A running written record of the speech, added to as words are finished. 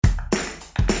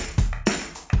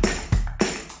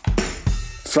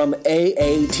From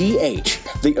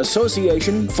AATH, the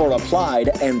Association for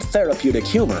Applied and Therapeutic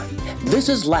Humor, this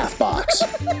is Laughbox,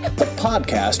 the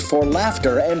podcast for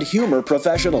laughter and humor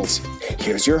professionals.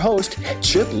 Here's your host,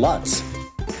 Chip Lutz.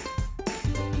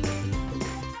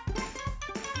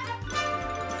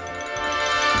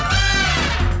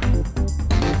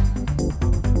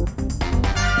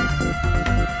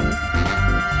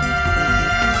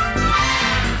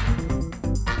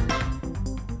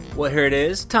 Well, here it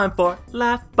is, time for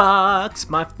Laughbox,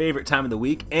 my favorite time of the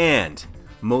week, and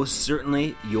most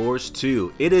certainly yours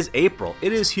too. It is April.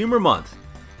 It is Humor Month.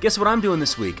 Guess what I'm doing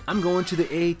this week? I'm going to the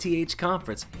AATH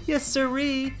conference. Yes,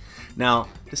 sirree. Now,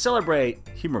 to celebrate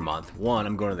Humor Month, one,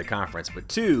 I'm going to the conference, but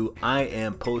two, I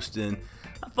am posting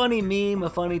a funny meme,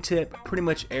 a funny tip pretty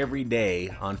much every day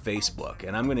on Facebook,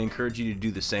 and I'm going to encourage you to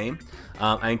do the same.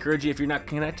 I encourage you, if you're not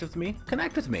connected with me,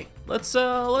 connect with me. Let's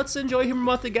enjoy Humor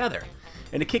Month together.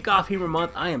 And to kick off Humor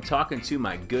Month, I am talking to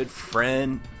my good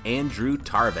friend, Andrew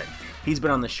Tarvin. He's been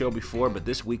on the show before, but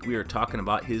this week we are talking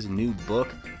about his new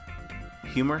book,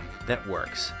 Humor That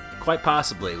Works. Quite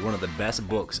possibly one of the best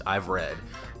books I've read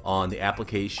on the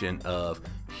application of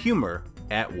humor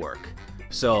at work.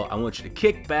 So I want you to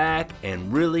kick back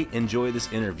and really enjoy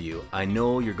this interview. I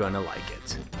know you're going to like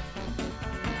it.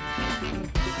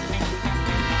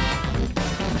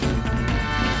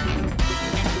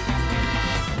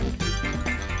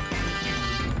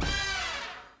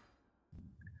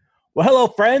 Well, hello,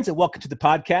 friends, and welcome to the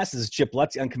podcast. This is Chip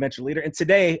Lutz, the Unconventional Leader. And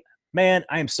today, man,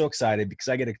 I am so excited because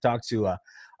I get to talk to a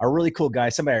really cool guy,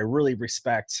 somebody I really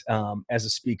respect as a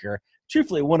speaker.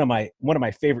 Truthfully, one of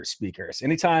my favorite speakers.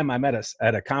 Anytime I'm at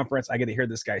a conference, I get to hear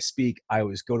this guy speak. I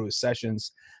always go to his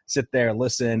sessions, sit there,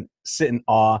 listen, sit in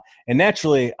awe. And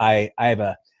naturally, I have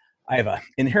a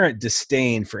inherent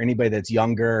disdain for anybody that's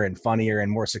younger and funnier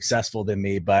and more successful than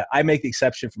me. But I make the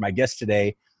exception for my guest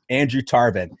today, Andrew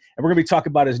Tarvin. And we're going to be talking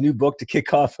about his new book to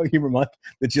kick off Humor Month.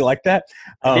 Did you like that?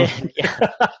 Yeah.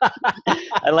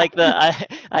 I like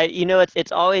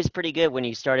it's always pretty good when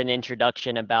you start an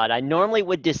introduction about, I normally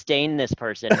would disdain this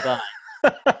person,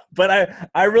 but. But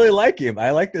I really like him. I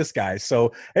like this guy.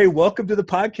 So, hey, welcome to the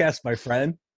podcast, my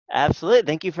friend. Absolutely.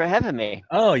 Thank you for having me.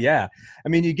 Oh, yeah. I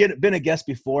mean, been a guest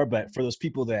before, but for those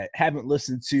people that haven't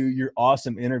listened to your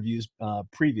awesome interviews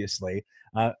previously,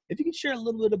 if you could share a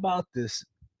little bit about this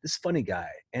funny guy,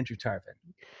 Andrew Tarvin.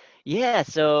 Yeah,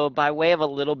 so by way of a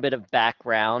little bit of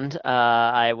background,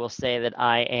 I will say that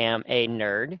I am a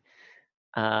nerd.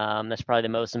 That's probably the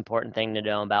most important thing to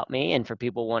know about me. And for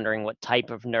people wondering what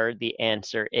type of nerd, the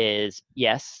answer is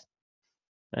yes.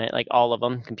 Right? Like all of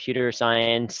them, computer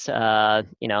science,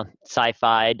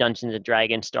 sci-fi, Dungeons and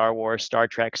Dragons, Star Wars, Star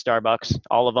Trek, Starbucks,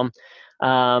 all of them.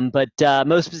 But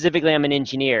most specifically, I'm an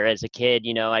engineer. As a kid,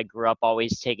 I grew up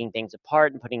always taking things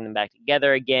apart and putting them back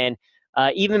together again.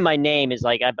 Even my name is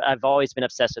like, I've always been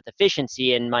obsessed with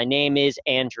efficiency, and my name is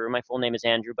Andrew. My full name is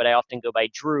Andrew, but I often go by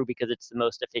Drew because it's the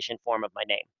most efficient form of my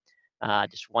name.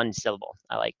 Just one syllable.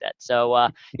 I like that. So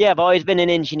I've always been an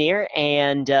engineer,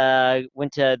 and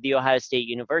went to The Ohio State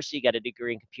University, got a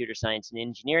degree in computer science and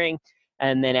engineering.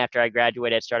 And then after I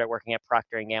graduated, I started working at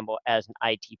Procter & Gamble as an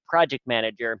IT project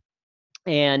manager.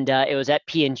 And it was at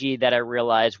P&G that I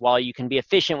realized while you can be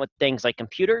efficient with things like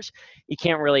computers, you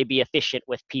can't really be efficient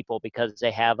with people because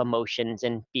they have emotions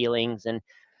and feelings, and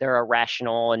they're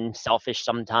irrational and selfish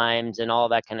sometimes and all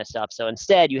that kind of stuff. So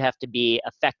instead, you have to be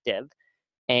effective.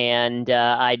 And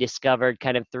I discovered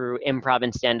kind of through improv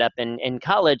and stand-up in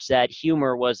college that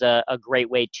humor was a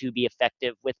great way to be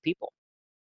effective with people.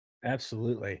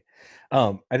 Absolutely.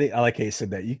 I think I like how you said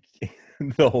that.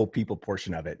 The whole people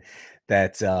portion of it,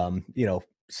 that some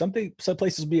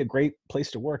places would be a great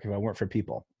place to work if I weren't for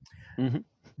people.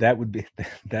 Mm-hmm.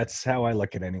 That's how I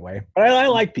look at it anyway. But I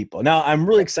like people. Now, I'm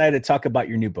really excited to talk about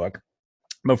your new book.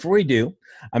 Before we do,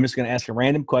 I'm just going to ask a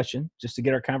random question just to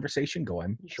get our conversation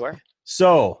going. Sure.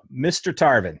 So, Mr.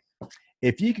 Tarvin,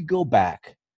 if you could go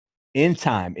back in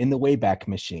time, in the Wayback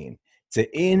Machine, to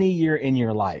any year in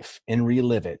your life and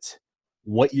relive it,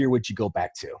 what year would you go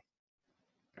back to?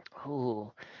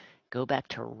 Oh, go back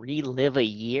to relive a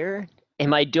year?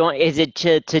 Is it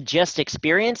to just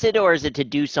experience it, or is it to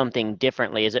do something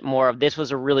differently? Is it more of, this was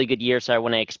a really good year, so I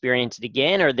want to experience it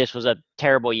again, or this was a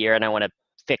terrible year and I want to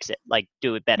fix it, like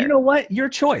do it better? You know what? Your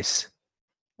choice.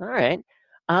 All right.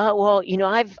 Well,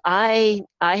 I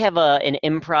have an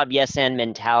improv yes and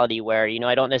mentality where,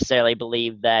 I don't necessarily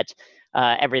believe that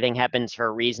everything happens for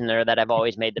a reason, or that I've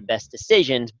always made the best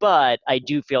decisions, but I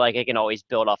do feel like I can always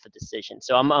build off a decision.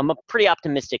 So I'm a pretty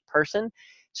optimistic person.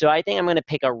 So I think I'm going to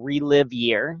pick a relive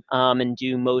year and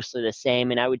do mostly the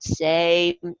same. And I would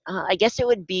say, I guess it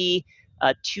would be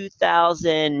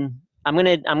 2000. I'm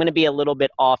gonna be a little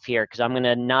bit off here because I'm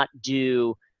gonna not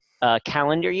do a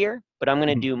calendar year, but I'm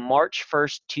gonna Mhm. do March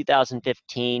 1st,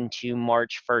 2015 to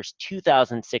March 1st,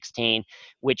 2016,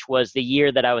 which was the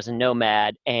year that I was a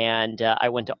nomad, and I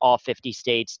went to all 50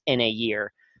 states in a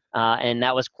year. And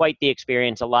that was quite the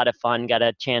experience, a lot of fun. Got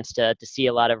a chance to see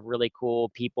a lot of really cool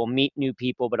people, meet new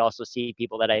people, but also see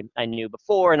people that I knew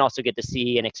before, and also get to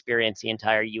see and experience the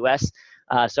entire US.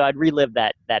 So I'd relive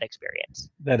that experience.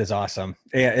 That is awesome.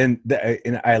 Yeah,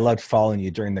 and I loved following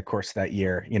you during the course of that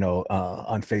year,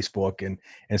 on Facebook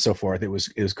and so forth. It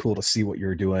was cool to see what you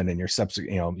were doing and your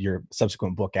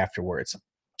subsequent book afterwards.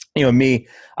 Me,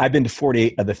 I've been to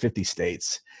 48 of the 50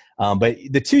 states. But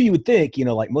the two you would think,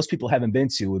 like most people haven't been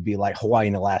to would be like Hawaii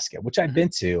and Alaska, which I've been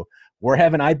to. Where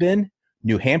haven't I been?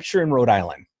 New Hampshire and Rhode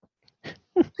Island.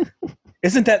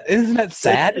 Isn't that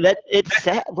sad? It's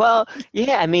sad. Well,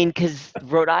 yeah, I mean, because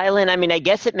Rhode Island, I mean, I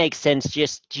guess it makes sense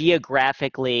just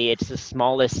geographically. It's the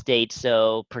smallest state,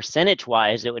 so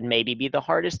percentage-wise, it would maybe be the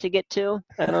hardest to get to.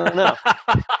 I don't know.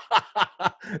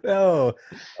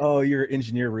 oh, your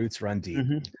engineer roots run deep.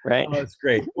 Right. Oh, that's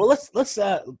great. Well, let's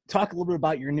talk a little bit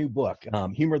about your new book,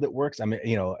 Humor That Works. I mean,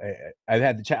 I've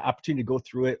had the opportunity to go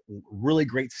through it. Really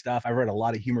great stuff. I've read a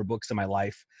lot of humor books in my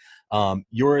life.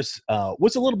 Yours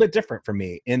was a little bit different for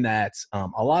me in that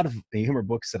a lot of the humor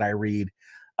books that I read,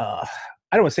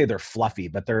 I don't want to say they're fluffy,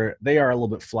 but they are a little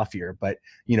bit fluffier. But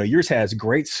yours has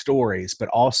great stories, but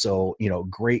also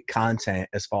great content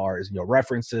as far as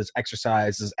references,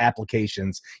 exercises,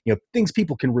 applications, things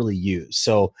people can really use.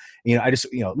 So I just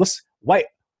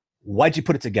why'd you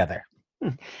put it together?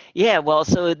 Yeah, well,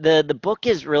 so the book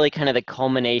is really kind of the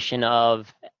culmination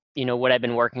of what I've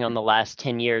been working on the last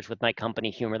 10 years with my company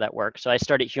Humor That Works. So I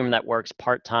started Humor That Works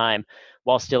part-time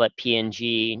while still at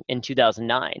P&G in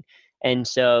 2009. And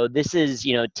so this is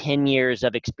 10 years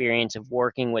of experience of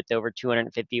working with over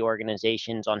 250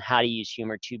 organizations on how to use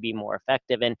humor to be more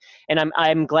effective. And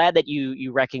I'm glad that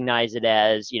you recognize it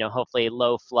as hopefully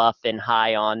low fluff and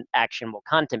high on actionable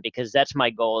content, because that's my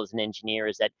goal as an engineer,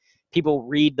 is that people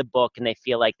read the book and they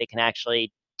feel like they can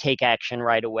actually take action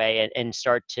right away and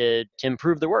start to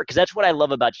improve their work. Because that's what I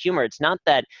love about humor. It's not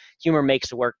that humor makes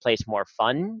the workplace more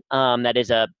fun. That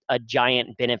is a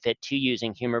giant benefit to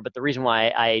using humor. But the reason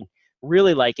why I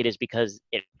really like it is because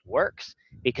it works,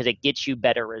 because it gets you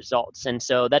better results. And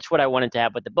so that's what I wanted to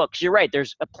have with the book. 'Cause you're right,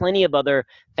 there's plenty of other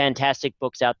fantastic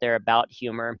books out there about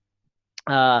humor.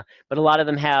 But a lot of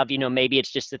them have, maybe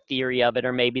it's just the theory of it,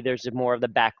 or maybe there's more of the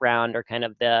background or kind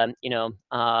of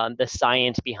the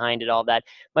science behind it, all that.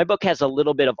 My book has a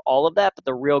little bit of all of that, but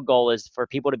the real goal is for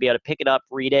people to be able to pick it up,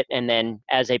 read it, and then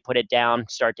as they put it down,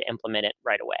 start to implement it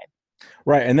right away.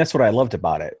 Right. And that's what I loved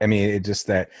about it. I mean, it just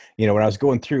that, when I was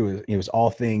going through, it was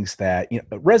all things that,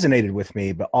 resonated with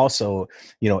me, but also,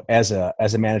 as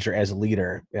a manager, as a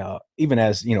leader, even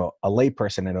as, a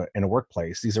layperson in a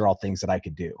workplace, these are all things that I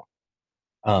could do.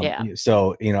 Yeah.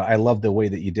 So, I love the way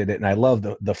that you did it, and I love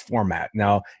the format.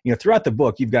 Now, throughout the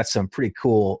book, you've got some pretty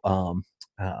cool,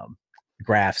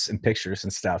 graphs and pictures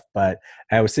and stuff. But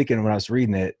I was thinking when I was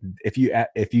reading it, if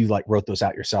you like wrote those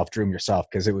out yourself, drew them yourself,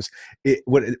 because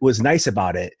what it was nice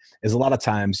about it is a lot of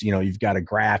times, you've got a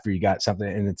graph or you got something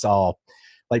and it's all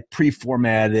like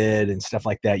pre-formatted and stuff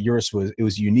like that. Yours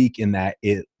was unique in that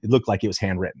it looked like it was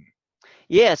handwritten.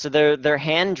 Yeah, so they're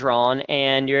hand drawn,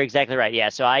 and you're exactly right. Yeah,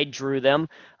 so I drew them.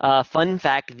 Fun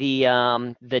fact: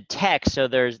 the text. So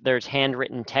there's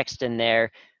handwritten text in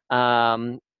there.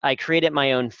 I created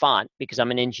my own font because I'm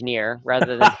an engineer,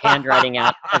 rather than handwriting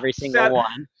out every single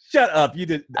one. Shut up! You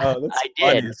did. Oh, that's I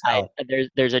funny did. as hell.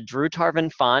 There's a Drew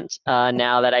Tarvin font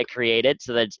now that I created,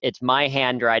 so that it's my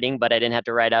handwriting, but I didn't have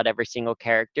to write out every single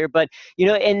character. But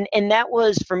and that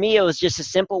was, for me, it was just a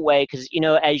simple way, because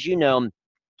as you know,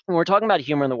 when we're talking about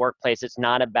humor in the workplace, it's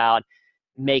not about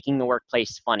making the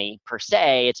workplace funny per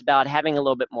se. It's about having a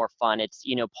little bit more fun. It's,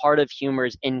 part of humor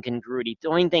is incongruity,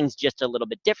 doing things just a little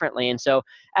bit differently. And so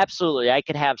absolutely, I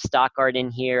could have stock art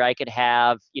in here. I could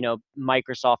have,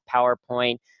 Microsoft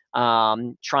PowerPoint,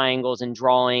 triangles and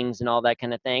drawings and all that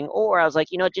kind of thing. Or I was like,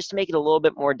 just to make it a little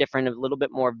bit more different, a little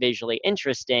bit more visually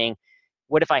interesting,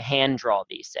 what if I hand draw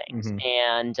these things? Mm-hmm.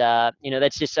 And,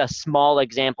 that's just a small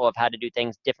example of how to do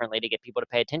things differently to get people to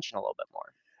pay attention a little bit more.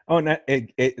 Oh, no,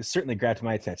 it certainly grabbed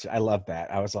my attention. I love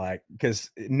that. I was like, because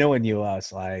knowing you, I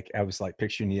was like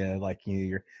picturing you, like,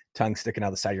 your tongue sticking out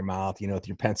the side of your mouth, with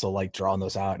your pencil, like drawing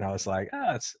those out. And I was like,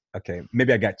 oh, it's okay.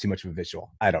 Maybe I got too much of a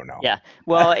visual. I don't know. Yeah.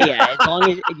 Well, yeah, as long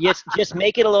as just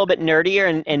make it a little bit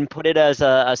nerdier and put it as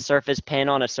a Surface Pen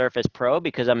on a Surface Pro,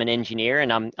 because I'm an engineer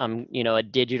and I'm a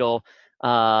digital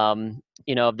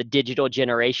of the digital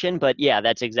generation. But yeah,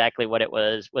 that's exactly what it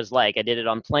was like. I did it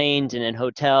on planes and in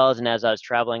hotels and as I was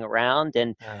traveling around.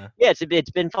 And yeah,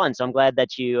 it's been fun. So I'm glad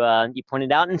that you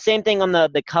pointed out. And same thing on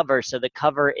the cover. So the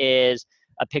cover is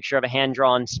a picture of a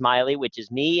hand-drawn smiley, which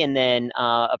is me, and then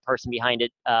a person behind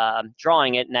it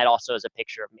drawing it, and that also is a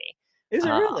picture of me. Is it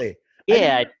Uh, really? I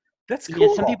yeah, didn't. That's yeah,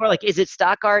 some cool. people are like, "Is it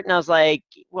stock art?" And I was like,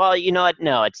 "Well, you know what?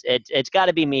 No, it's got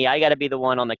to be me. I got to be the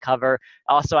one on the cover."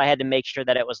 Also, I had to make sure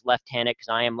that it was left-handed because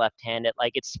I am left-handed.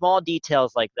 Like it's small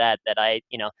details like that that I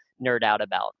nerd out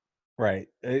about. Right.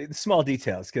 Small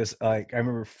details, because like I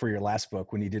remember for your last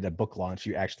book when you did a book launch,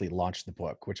 you actually launched the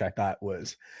book, which I thought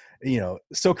was,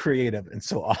 so creative and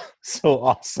so so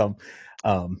awesome.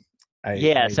 Um,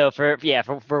 Yeah, I so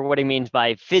for what he means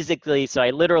by physically, so I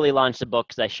literally launched a book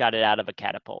because I shot it out of a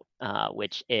catapult,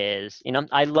 which is,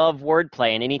 I love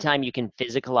wordplay, and anytime you can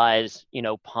physicalize,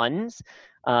 puns,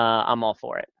 I'm all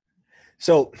for it.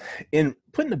 so in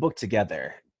putting the book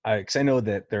together, because I know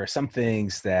that there are some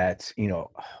things that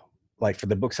like for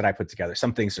the books that I put together,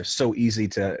 some things are so easy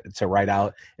to write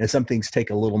out, and some things take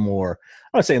a little more.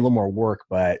 I don't say a little more work,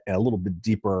 but a little bit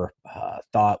deeper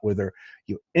thought. Whether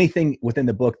anything within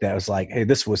the book that was like, hey,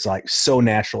 this was like so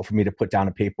natural for me to put down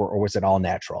on paper, or was it all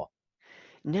natural?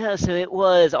 No, so it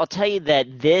was. I'll tell you that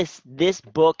this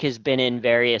book has been in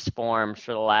various forms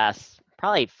for the last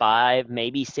probably 5,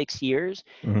 maybe 6 years.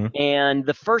 Hmm. And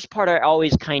the first part I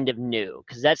always kind of knew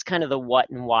because that's kind of the what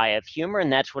and why of humor,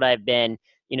 and that's what I've been,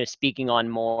 speaking on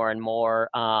more and more.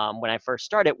 When I first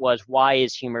started was why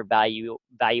is humor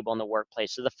valuable in the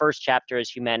workplace? So the first chapter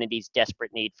is humanity's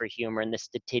desperate need for humor, and the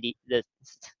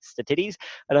statistics.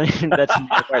 I don't even that's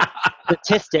the word.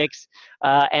 Statistics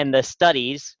and the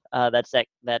studies. That's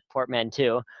that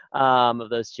portmanteau of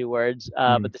those two words.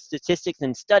 But the statistics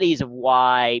and studies of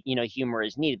why humor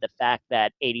is needed. The fact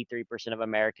that 83% of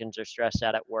Americans are stressed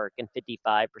out at work and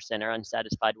 55% are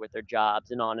unsatisfied with their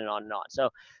jobs, and on and on and on. So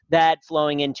that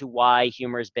flowing into why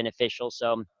humor is beneficial.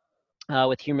 So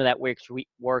with humor that we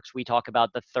talk about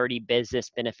the 30 business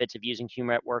benefits of using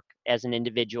humor at work as an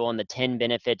individual and the 10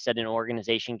 benefits that an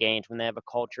organization gains when they have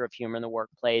a culture of humor in the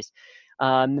workplace.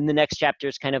 And the next chapter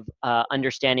is kind of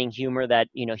understanding humor, that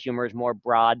humor is more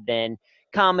broad than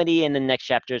comedy, and the next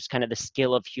chapter is kind of the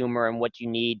skill of humor and what you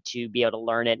need to be able to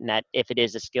learn it, and that if it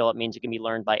is a skill, it means it can be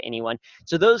learned by anyone.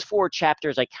 So those 4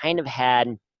 chapters I kind of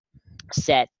had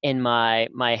set in my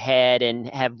head and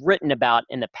have written about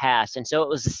in the past. And so it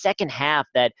was the second half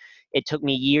that it took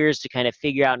me years to kind of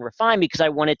figure out and refine, because I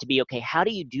wanted to be, okay, how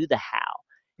do you do the how?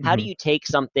 How do Hmm. you take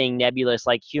something nebulous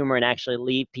like humor and actually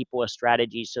leave people a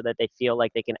strategy so that they feel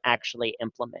like they can actually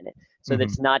implement it? So Hmm.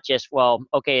 that's not just, well,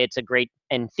 okay, it's a great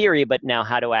in theory, but now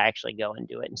how do I actually go and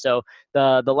do it? And so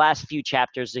the last few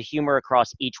chapters, the humor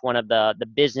across each one of the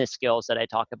business skills that I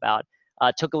talk about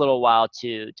took a little while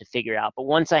to figure out. But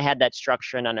once I had that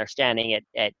structure and understanding,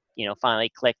 it finally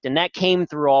clicked, and that came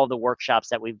through all the workshops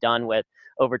that we've done with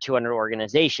over 200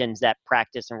 organizations, that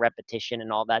practice and repetition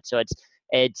and all that. So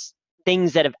it's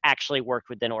things that have actually worked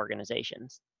within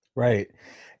organizations. Right.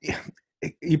 Yeah,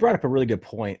 you brought up a really good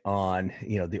point on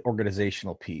the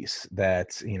organizational piece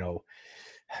that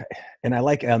and I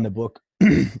like on the book,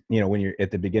 when you're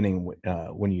at the beginning,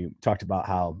 when you talked about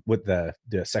how with the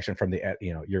section from the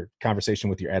your conversation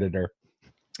with your editor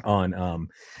on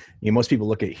most people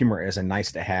look at humor as a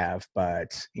nice to have,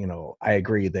 but I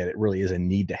agree that it really is a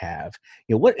need to have.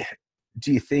 What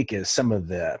do you think is some of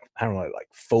the, I don't know, like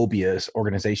phobias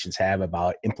organizations have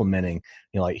about implementing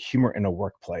like humor in a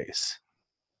workplace?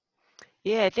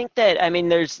 Yeah, I think that, I mean,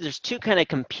 there's two kind of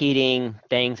competing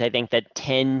things I think that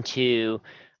tend to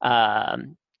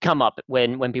come up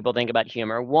when people think about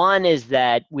humor. One is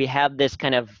that we have this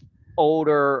kind of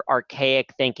older,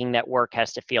 archaic thinking that work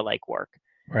has to feel like work.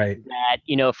 Right.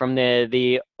 That from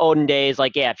the olden days,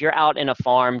 like, yeah, if you're out in a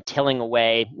farm tilling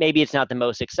away, maybe it's not the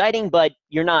most exciting, but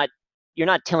you're not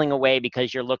tilling away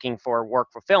because you're looking for work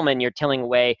fulfillment. You're tilling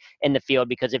away in the field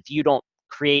because if you don't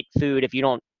create food, if you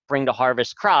don't bring to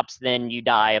harvest crops, then you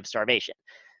die of starvation.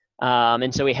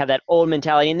 And so we have that old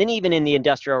mentality. And then even in the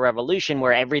Industrial Revolution,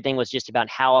 where everything was just about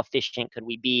how efficient could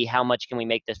we be, how much can we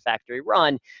make this factory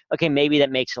run? Okay, maybe that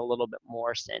makes a little bit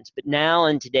more sense. But now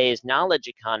in today's knowledge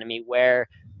economy, where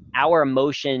our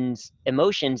emotions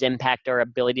impact our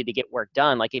ability to get work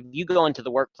done. Like if you go into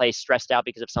the workplace stressed out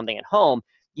because of something at home,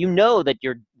 you know that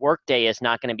your workday is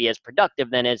not going to be as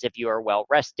productive then as if you are well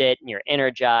rested and you're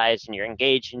energized and you're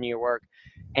engaged in your work.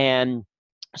 And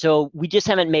so we just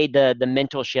haven't made the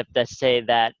mental shift to say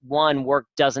that, one, work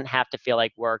doesn't have to feel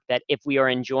like work, that if we are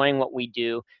enjoying what we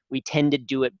do, we tend to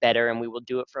do it better and we will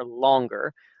do it for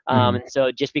longer. And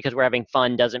so just because we're having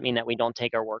fun doesn't mean that we don't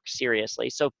take our work seriously.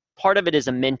 So part of it is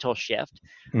a mental shift,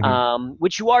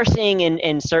 which you are seeing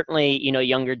in certainly,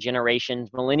 younger generations.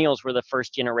 Millennials were the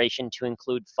first generation to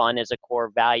include fun as a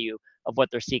core value of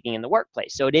what they're seeking in the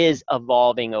workplace. So it is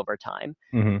evolving over time.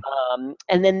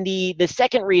 And then the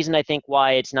second reason I think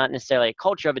why it's not necessarily a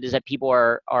culture of it is that people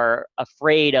are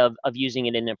afraid of using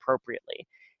it inappropriately.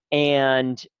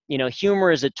 And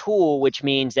humor is a tool, which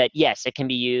means that yes, it can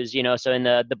be used. So in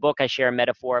the book, I share a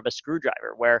metaphor of a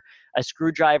screwdriver, where a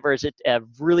screwdriver is a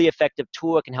really effective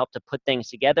tool. It can help to put things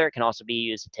together. It can also be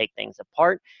used to take things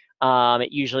apart.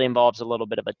 It usually involves a little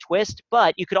bit of a twist,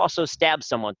 but you could also stab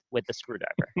someone with the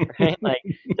screwdriver, right? Like,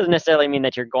 it doesn't necessarily mean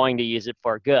that you're going to use it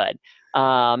for good.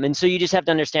 And so you just have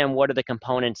to understand what are the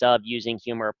components of using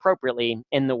humor appropriately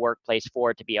in the workplace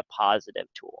for it to be a positive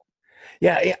tool.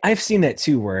 Yeah, I've seen that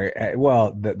too, where,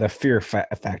 the fear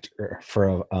factor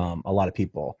for a lot of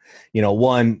people,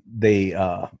 one, they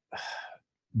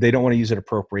don't want to use it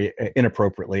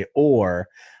inappropriately, or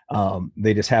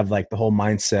they just have like the whole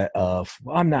mindset of,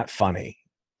 well, I'm not funny.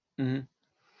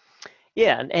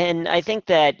 Yeah, and I think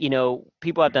that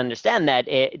people have to understand that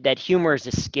that humor is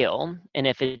a skill, and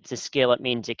if it's a skill, it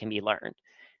means it can be learned.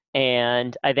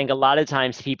 And I think a lot of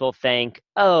times people think,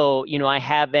 oh, I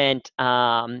haven't,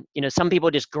 some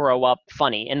people just grow up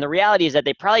funny. And the reality is that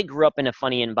they probably grew up in a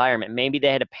funny environment. Maybe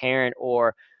they had a parent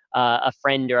or a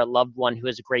friend or a loved one who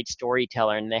is a great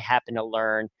storyteller, and they happen to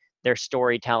learn their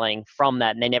storytelling from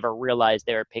that, and they never realized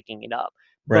they were picking it up.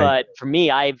 Right. But for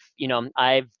me, I've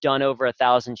done over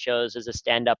 1,000 shows as a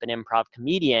stand-up and improv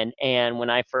comedian. And when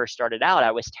I first started out,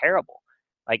 I was terrible,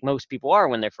 like most people are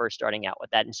when they're first starting out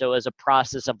with that. And so as a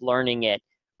process of learning it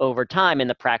over time, and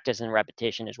the practice and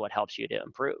repetition is what helps you to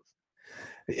improve.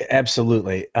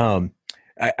 Absolutely.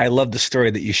 I love the story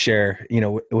that you share,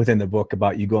 within the book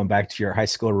about you going back to your high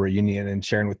school reunion and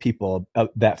sharing with people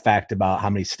that fact about how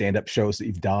many stand-up shows that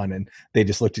you've done. And they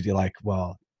just looked at you like,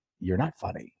 well, you're not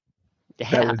funny.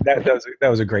 Yeah. That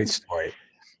was a great story.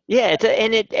 Yeah,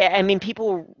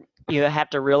 people have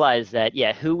to realize that,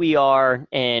 who we are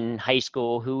in high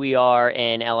school, who we are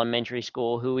in elementary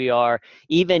school, who we are,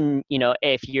 even,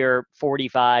 if you're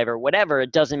 45 or whatever,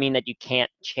 it doesn't mean that you can't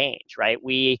change, right?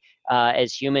 We,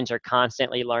 as humans, are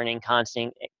constantly learning,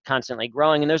 constantly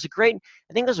growing. And I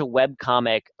think there's a web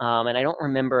comic, and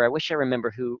I wish I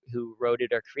remember who wrote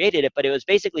it or created it, but it was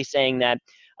basically saying that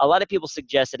a lot of people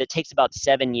suggest that it takes about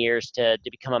 7 years to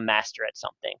become a master at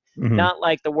something. Not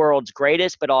like the world's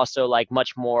greatest, but also like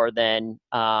much more than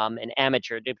an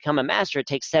amateur. To become a master, it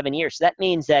takes 7 years. So that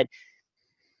means that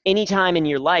anytime in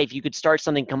your life, you could start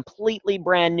something completely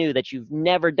brand new that you've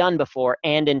never done before,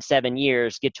 and in 7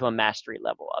 years, get to a mastery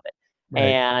level of it. Right.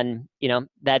 And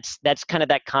that's kind of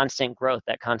that constant growth,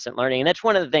 that constant learning. And that's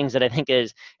one of the things that I think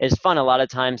is fun. A lot of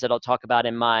times that I'll talk about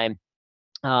in my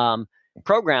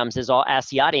programs is I'll ask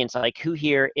the audience, like, who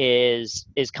here is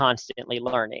constantly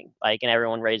learning, like, and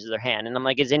everyone raises their hand, and I'm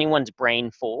like, is anyone's brain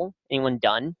full? Anyone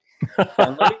done?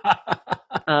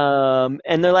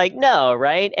 And they're like, no,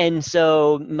 right? And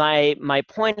so my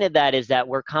point of that is that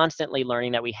we're constantly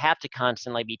learning, that we have to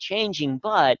constantly be changing.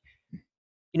 But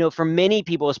for many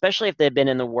people, especially if they've been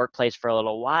in the workplace for a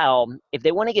little while, if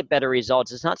they want to get better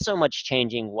results, it's not so much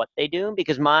changing what they do,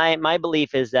 because my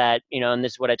belief is that, and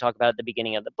this is what I talk about at the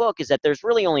beginning of the book, is that there's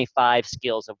really only 5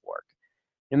 skills of work.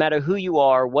 No matter who you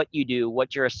are, what you do,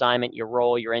 what your assignment, your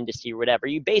role, your industry, whatever,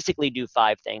 you basically do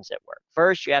 5 things at work.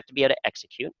 First, you have to be able to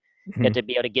execute. You have to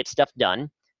be able to get stuff done.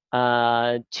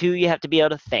 2, you have to be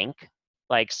able to think,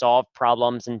 like solve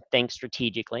problems and think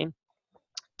strategically.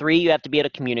 3, you have to be able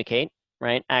to communicate,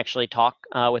 right? Actually talk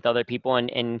with other people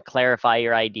and clarify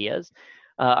your ideas,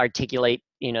 articulate,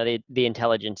 the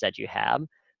intelligence that you have.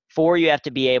 4, you have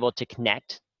to be able to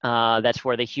connect. That's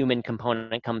where the human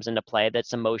component comes into play.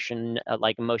 That's emotion,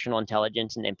 like emotional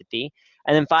intelligence and empathy.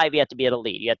 And then 5, you have to be able to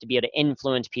lead. You have to be able to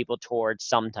influence people towards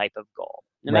some type of goal.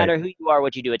 No matter who you are,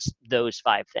 what you do, it's those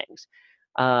 5 things.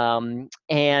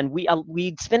 And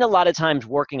we spend a lot of times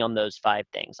working on those 5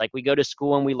 things. Like, we go to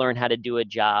school and we learn how to do a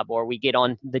job, or we get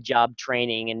on the job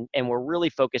training, and we're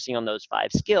really focusing on those 5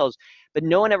 skills, but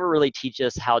no one ever really teaches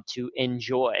us how to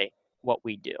enjoy what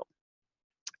we do.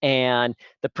 And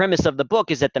the premise of the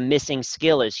book is that the missing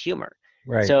skill is humor.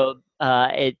 Right. So,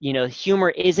 humor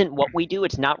isn't what we do.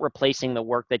 It's not replacing the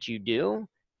work that you do,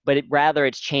 but rather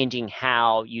it's changing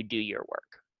how you do your work.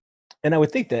 And I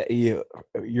would think that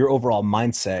your overall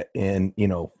mindset in,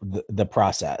 the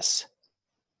process.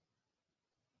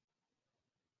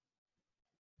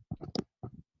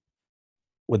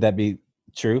 Would that be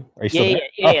true? Are you still there?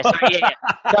 Yeah. Sorry, yeah.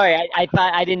 Sorry, I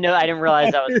thought I didn't know. I didn't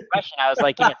realize that was the question. I was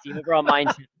like, yeah, see, overall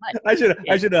mindset. What? Yeah.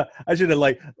 I should have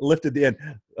like lifted the end,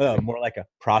 more like a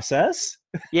process.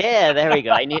 Yeah, there we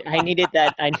go. I needed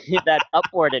that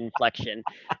upward inflection,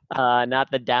 not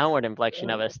the downward inflection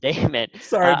of a statement.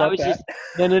 Sorry I about was that.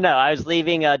 just no. I was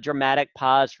leaving a dramatic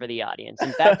pause for the audience.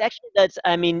 In fact, actually, that's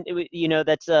I mean,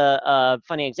 that's a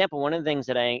funny example. One of the things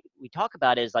that we talk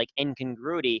about is like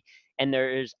incongruity, and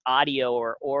there's audio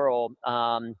or oral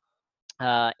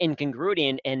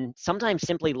incongruity, and sometimes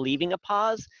simply leaving a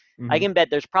pause. I Mhm. can bet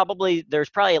there's probably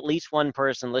at least one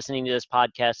person listening to this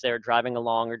podcast. They're driving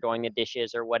along or doing the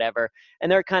dishes or whatever,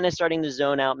 and they're kind of starting to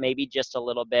zone out maybe just a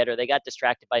little bit, or they got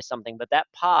distracted by something. But that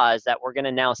pause that we're going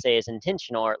to now say is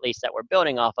intentional, or at least that we're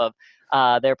building off of,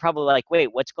 they're probably like,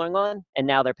 wait, what's going on? And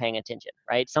now they're paying attention,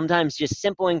 right? Sometimes just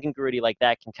simple incongruity like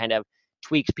that can kind of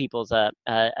tweaks people's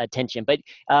attention. But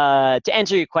to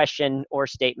answer your question or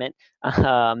statement,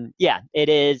 yeah,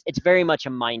 it's very much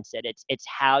a mindset. It's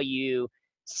how you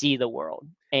see the world,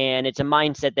 and it's a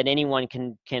mindset that anyone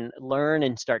can learn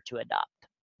and start to adopt.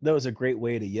 That was a great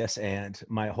way to yes and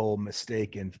my whole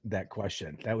mistake in that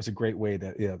question. That was a great way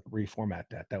to reformat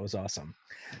that. That was awesome.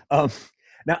 Um,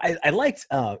 now I liked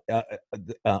all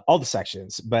the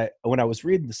sections, but when I was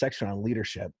reading the section on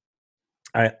leadership,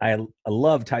 I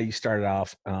loved how you started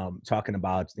off talking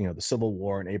about the Civil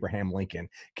War and Abraham Lincoln.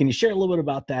 Can you share a little bit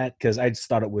about that? Because I just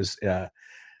thought it was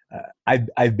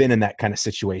I've been in that kind of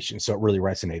situation, so it really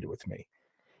resonated with me.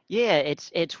 Yeah,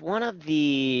 it's one of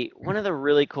the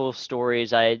really cool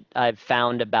stories I've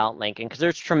found about Lincoln, because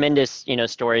there's tremendous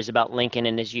stories about Lincoln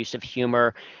and his use of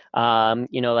humor.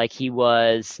 Like he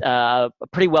was a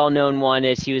pretty well known one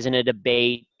is he was in a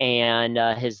debate, and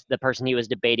the person he was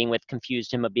debating with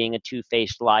confused him of being a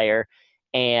two-faced liar,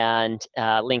 and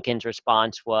Lincoln's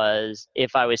response was,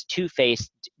 "If I was two-faced,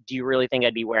 do you really think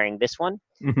I'd be wearing this one?"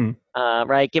 Hmm.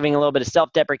 Right? Giving a little bit of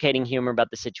self-deprecating humor about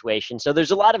the situation. So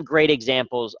there's a lot of great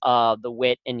examples of the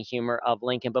wit and humor of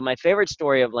Lincoln. But my favorite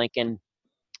story of Lincoln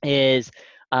is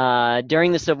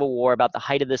during the Civil War, about the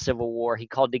height of the Civil War, he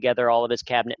called together all of his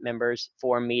cabinet members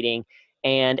for a meeting.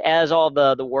 And as all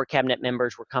the war cabinet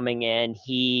members were coming in,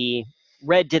 he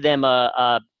read to them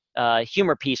a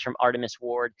humor piece from Artemus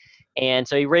Ward. And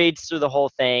so he reads through the whole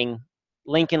thing.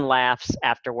 Lincoln laughs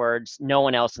afterwards. No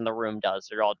one else in the room does.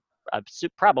 They're all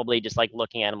probably just like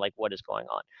looking at him like, what is going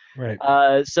on?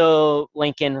 Right. So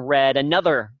Lincoln read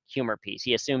another humor piece.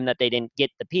 He assumed that they didn't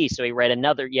get the piece, so he read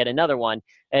yet another one.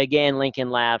 Again, Lincoln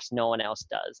laughs. No one else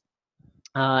does.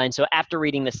 And so after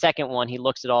reading the second one, he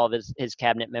looks at all of his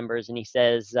cabinet members and he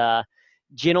says,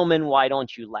 "Gentlemen, why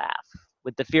don't you laugh?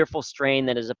 With the fearful strain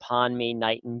that is upon me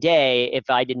night and day, if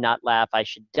I did not laugh, I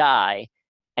should die.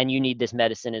 And you need this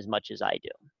medicine as much as I do."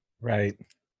 Right.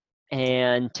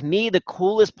 And to me, the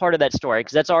coolest part of that story,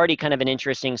 because that's already kind of an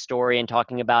interesting story, and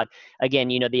talking about, again,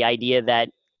 the idea that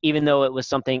even though it was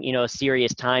something, a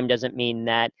serious time, doesn't mean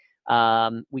that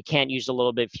we can't use a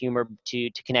little bit of humor to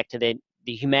connect to the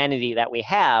humanity that we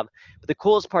have. But the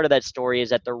coolest part of that story is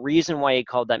that the reason why he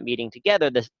called that meeting together,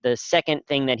 the second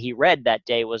thing that he read that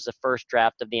day was the first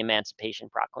draft of the Emancipation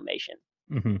Proclamation.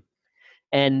 Hmm.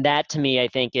 And that to me, I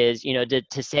think is,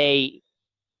 to say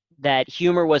that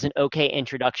humor was an okay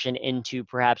introduction into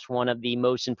perhaps one of the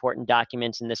most important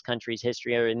documents in this country's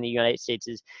history, or in the United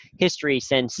States' history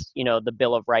since, the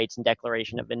Bill of Rights and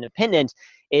Declaration of Independence,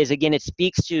 is, again, it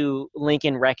speaks to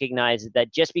Lincoln recognizes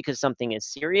that just because something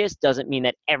is serious doesn't mean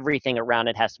that everything around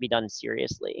it has to be done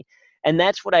seriously. And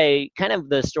that's what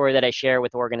the story that I share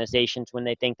with organizations when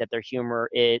they think that their humor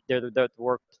their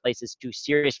workplace is too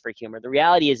serious for humor. The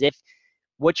reality is, if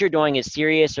what you're doing is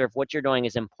serious, or if what you're doing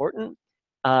is important,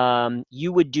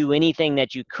 you would do anything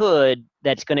that you could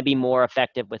that's going to be more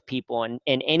effective with people. And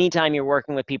anytime you're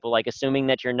working with people, like assuming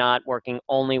that you're not working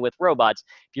only with robots,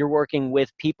 if you're working with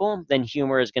people, then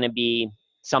humor is going to be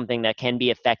something that can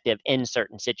be effective in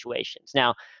certain situations.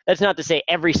 Now, that's not to say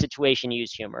every situation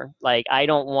use humor. Like,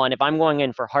 if I'm going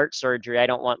in for heart surgery, I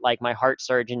don't want like my heart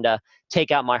surgeon to take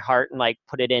out my heart and like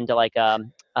put it into like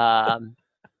um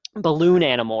balloon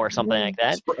animal or something like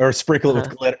that. Or sprinkle it with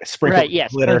Uh-huh. glitter. Sprinkle Right, it with yeah,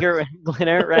 glitter. sprinkler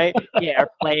glitter, right? Yeah, or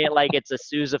play it like it's a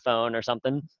sousaphone or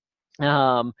something.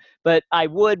 But I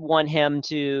would want him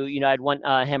to, I'd want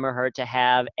him or her to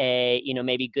have a,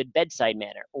 maybe good bedside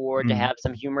manner, or to Mm. have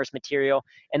some humorous material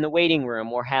in the waiting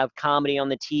room, or have comedy on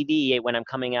the TV when I'm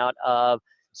coming out of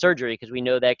surgery, because we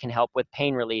know that can help with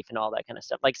pain relief and all that kind of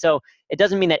stuff. Like, so it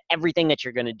doesn't mean that everything that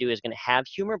you're going to do is going to have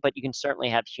humor, but you can certainly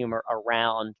have humor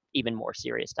around even more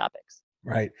serious topics.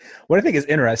 Right. What I think is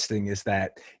interesting is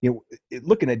that,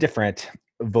 looking at different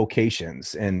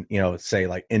vocations and, say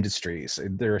like industries,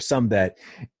 there are some that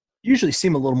usually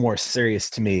seem a little more serious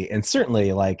to me. And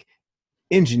certainly like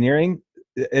engineering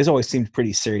has always seemed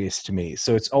pretty serious to me.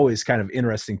 So it's always kind of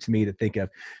interesting to me to think of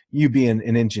you being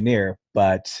an engineer,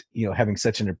 but, having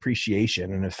such an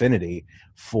appreciation and affinity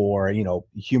for,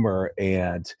 humor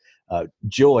and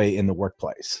joy in the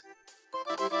workplace.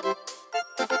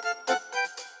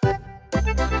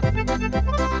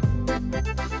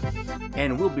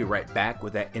 And we'll be right back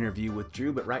with that interview with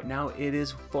Drew, but right now it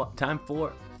is time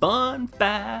for Fun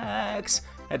Facts.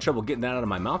 Had trouble getting that out of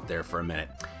my mouth there for a minute.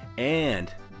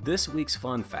 And this week's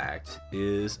fun fact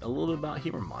is a little bit about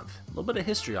Humor Month, a little bit of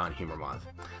history on Humor Month.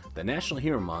 The National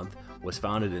Humor Month was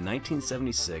founded in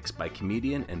 1976 by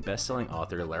comedian and best-selling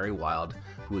author Larry Wilde,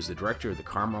 who was the director of the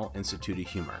Carmel Institute of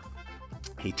Humor.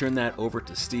 He turned that over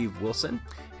to Steve Wilson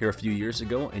here a few years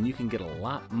ago, and you can get a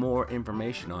lot more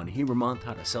information on Humor Month,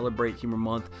 how to celebrate Humor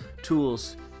Month,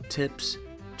 tools, tips,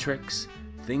 tricks,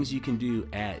 things you can do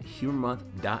at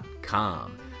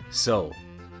humormonth.com. So,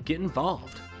 get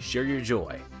involved, share your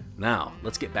joy. Now,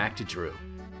 let's get back to Drew.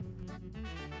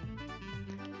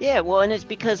 Yeah, well, and it's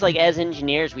because as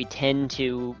engineers, we tend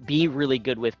to be really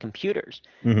good with computers,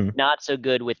 not so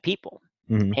good with people.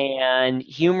 And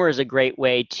humor is a great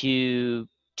way to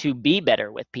be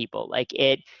better with people.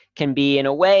 It can be in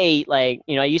a way I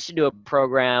used to do a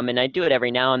program, and I do it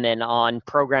every now and then, on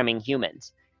programming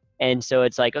humans. And so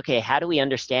it's okay, how do we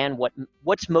understand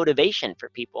what's motivation for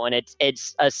people? And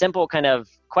it's a simple kind of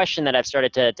question that I've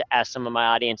started to ask some of my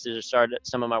audiences, or started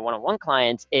some of my one-on-one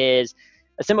clients, is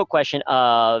a simple question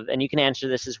of, and you can answer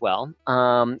this as well,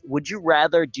 would you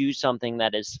rather do something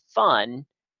that is fun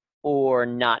or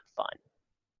not fun?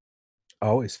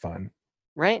 Always fun.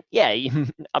 Right? Yeah.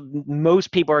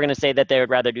 Most people are going to say that they would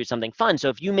rather do something fun. So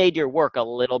if you made your work a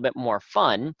little bit more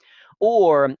fun,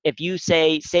 or if you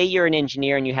say you're an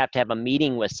engineer and you have to have a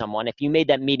meeting with someone, if you made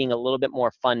that meeting a little bit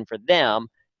more fun for them,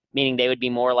 meaning they would be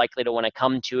more likely to want to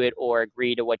come to it or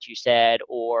agree to what you said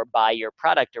or buy your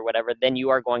product or whatever, then you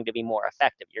are going to be more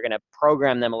effective. You're going to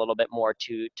program them a little bit more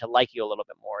to like you a little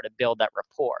bit more, to build that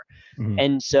rapport.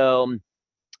 And so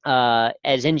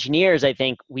as engineers, I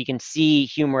think we can see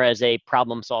humor as a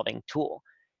problem-solving tool.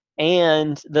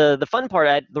 And the fun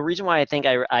part, the reason why I think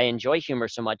I enjoy humor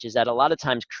so much, is that a lot of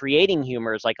times creating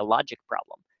humor is like a logic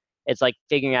problem. It's like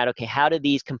figuring out, okay, how do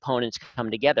these components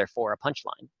come together for a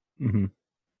punchline?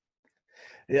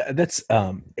 Yeah, that's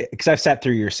because I've sat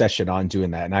through your session on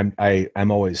doing that, and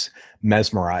I'm always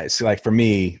mesmerized. Like for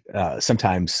me,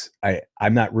 sometimes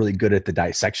I'm not really good at the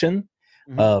dissection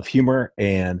of humor,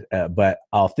 and but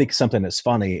I'll think something is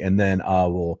funny, and then I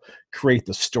will create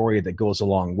the story that goes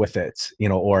along with it,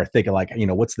 or think of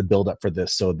what's the buildup for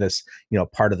this? So this,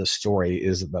 part of the story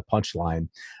is the punchline.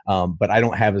 But I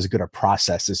don't have as good a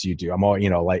process as you do. I'm all,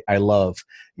 I love,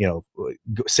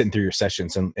 sitting through your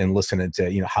sessions and listening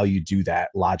to, how you do that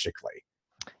logically.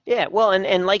 Yeah, well,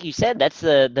 and like you said, that's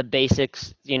the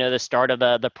basics, the start of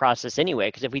the process anyway.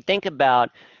 Because if we think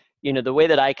about, the way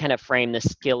that I kind of frame the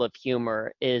skill of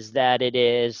humor is that it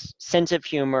is sense of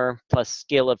humor plus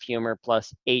skill of humor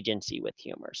plus agency with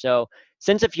humor. So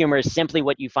sense of humor is simply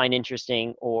what you find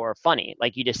interesting or funny.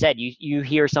 Like you just said, you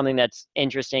hear something that's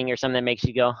interesting or something that makes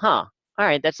you go, huh, all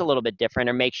right, that's a little bit different,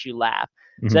 or makes you laugh.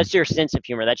 So that's your sense of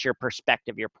humor. That's your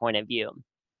perspective, your point of view.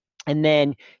 And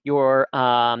then your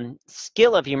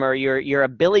skill of humor, your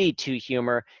ability to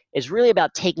humor, is really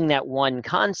about taking that one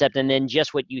concept and then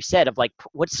just what you said of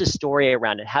what's the story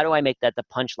around it? How do I make that the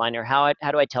punchline? Or how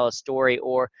do I tell a story?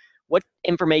 Or what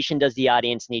information does the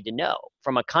audience need to know?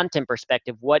 From a content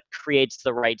perspective, what creates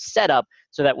the right setup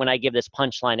so that when I give this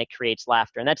punchline, it creates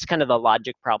laughter? And that's kind of the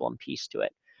logic problem piece to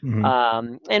it.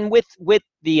 And with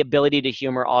the ability to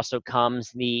humor also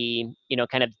comes the,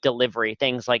 kind of delivery,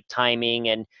 things like timing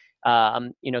and,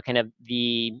 kind of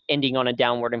the ending on a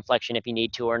downward inflection if you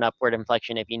need to, or an upward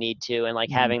inflection if you need to, and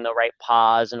having the right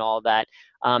pause and all that.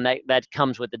 That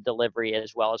comes with the delivery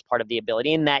as well as part of the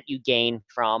ability, and that you gain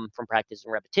from practice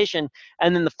and repetition.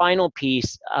 And then the final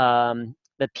piece,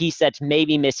 the piece that's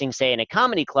maybe missing, say, in a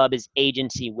comedy club, is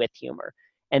agency with humor.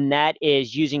 And that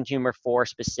is using humor for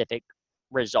specific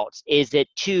results. Is it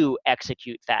to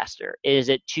execute faster? Is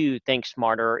it to think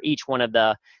smarter? Each one of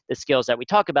the skills that we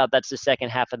talk about, that's the second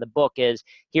half of the book, is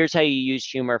here's how you use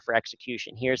humor for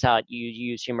execution. Here's how you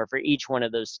use humor for each one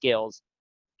of those skills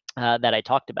that I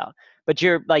talked about. But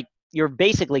you're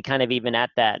basically kind of even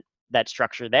at that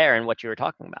structure there and what you were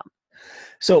talking about.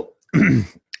 So,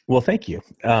 well, thank you.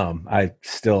 I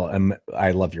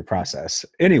love your process.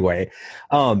 Anyway,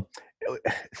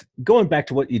 going back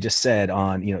to what you just said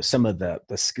on, some of the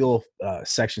skill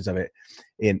sections of it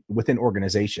within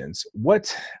organizations,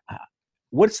 what's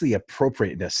the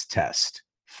appropriateness test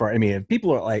for, I mean, if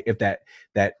people are like, if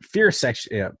that fear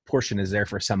section portion is there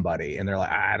for somebody and they're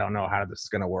like, I don't know how this is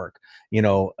going to work,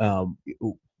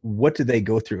 what do they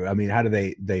go through? I mean, how do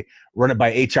they run it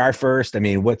by HR first? I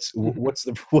mean, what's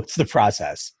the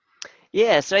process?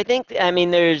 Yeah, so I think, I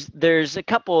mean, there's a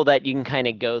couple that you can kind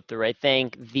of go through. I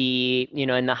think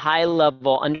in the high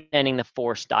level, understanding the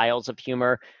four styles of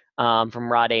humor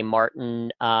from Rod A.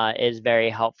 Martin is very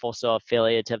helpful. So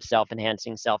affiliative,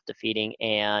 self-enhancing, self-defeating,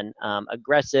 and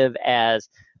aggressive, as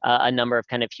a number of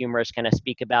kind of humorists kind of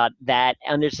speak about that.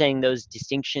 Understanding those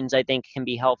distinctions, I think, can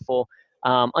be helpful.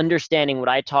 Understanding what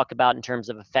I talk about in terms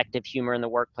of effective humor in the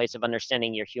workplace, of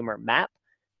understanding your humor map.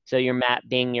 So your map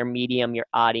being your medium, your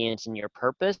audience, and your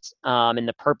purpose. And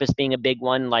the purpose being a big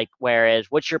one, like, whereas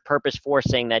what's your purpose for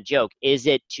saying that joke? Is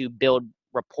it to build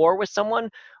rapport with someone,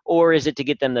 or is it to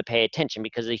get them to pay attention?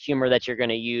 Because the humor that you're going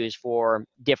to use for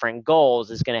different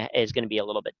goals is going to be a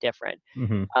little bit different.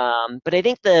 Mm-hmm. But I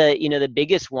think the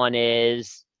biggest one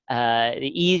is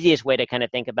the easiest way to kind of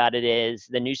think about it is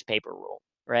the newspaper rule,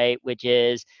 right? Which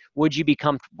is, would you be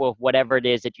comfortable with whatever it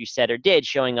is that you said or did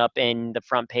showing up in the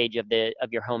front page of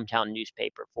your hometown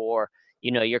newspaper for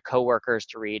your coworkers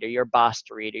to read, or your boss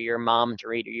to read, or your mom to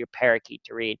read, or your parakeet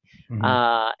to read?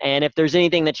 Mm-hmm. And if there's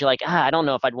anything that you're like, I don't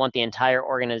know if I'd want the entire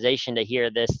organization to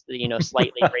hear this,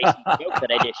 slightly racy joke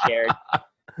that I just shared,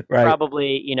 Right.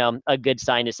 probably, a good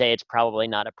sign to say it's probably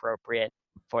not appropriate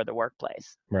for the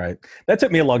workplace. Right. That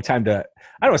took me a long time I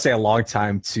don't want to say a long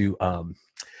time to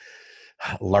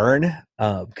learn,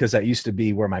 because that used to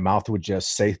be where my mouth would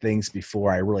just say things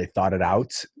before I really thought it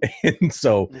out. And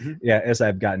so, yeah, as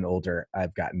I've gotten older,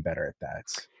 I've gotten better at that.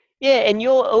 Yeah, and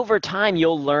over time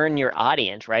you'll learn your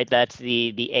audience, right? That's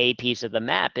the A piece of the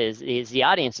map, is the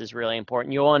audience is really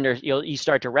important. You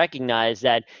start to recognize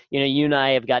that you and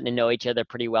I have gotten to know each other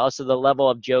pretty well. So the level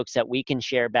of jokes that we can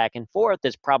share back and forth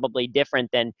is probably different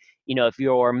than if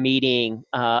you're meeting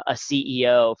a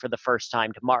CEO for the first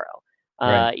time tomorrow.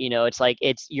 Right. It's like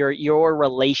it's your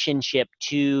relationship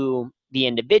to the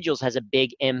individuals has a big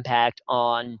impact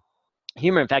on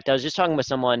humor. In fact, I was just talking with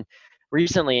someone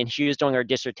recently, and she was doing her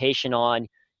dissertation on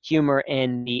humor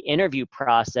in the interview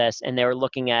process, and they were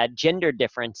looking at gender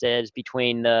differences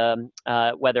between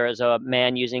whether it was a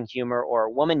man using humor or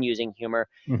a woman using humor.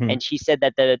 Mm-hmm. And she said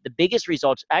that the biggest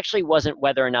results actually wasn't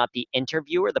whether or not the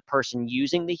interviewer, the person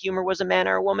using the humor, was a man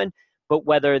or a woman, but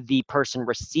whether the person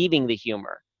receiving the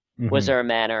humor was there a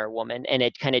man or a woman, and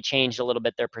it kind of changed a little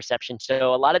bit their perception.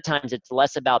 So a lot of times it's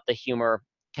less about the humor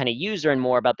kind of user and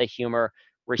more about the humor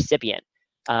recipient.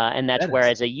 And that's where,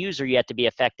 as a user, you have to be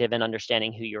effective in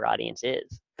understanding who your audience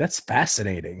is. That's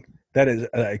fascinating. That is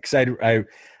exciting.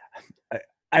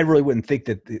 I really wouldn't think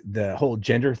that the whole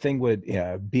gender thing would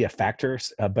be a factor,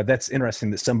 but that's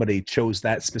interesting that somebody chose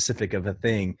that specific of a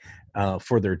thing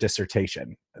for their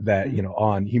dissertation, that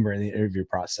on humor in the interview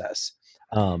process.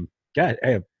 God,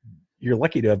 you're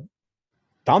lucky to have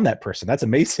found that person. That's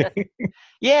amazing.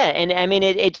 Yeah, and I mean,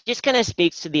 it just kind of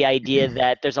speaks to the idea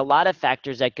that there's a lot of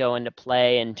factors that go into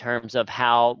play in terms of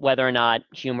whether or not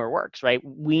humor works, right?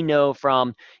 We know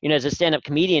from, as a stand-up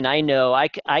comedian, I know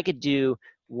I could do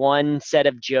one set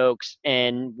of jokes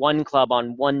in one club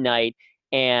on one night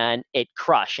and it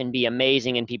crush and be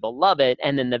amazing and people love it.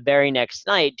 And then the very next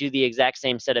night do the exact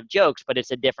same set of jokes, but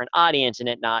it's a different audience and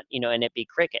it be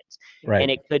crickets. Right. And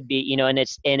it could be,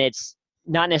 and it's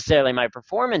not necessarily my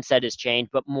performance that has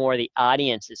changed, but more the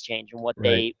audience has changed and what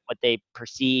they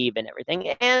perceive and everything.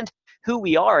 And who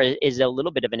we are is a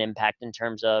little bit of an impact in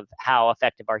terms of how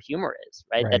effective our humor is,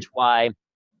 right? That's why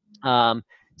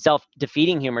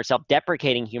self-defeating humor,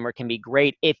 self-deprecating humor can be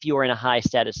great if you're in a high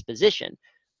status position.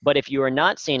 But if you are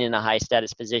not seen in a high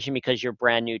status position because you're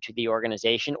brand new to the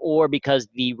organization, or because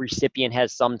the recipient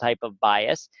has some type of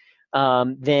bias,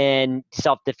 then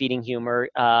self-defeating humor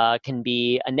can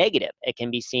be a negative. It can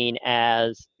be seen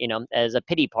as a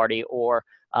pity party or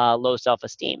low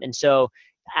self-esteem. And so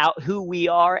who we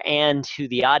are and who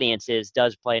the audience is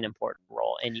does play an important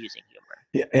role in using humor.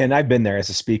 Yeah, and I've been there as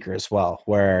a speaker as well,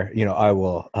 where I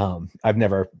will. I've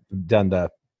never done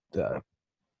the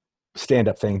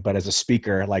stand-up thing, but as a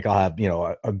speaker, like I'll have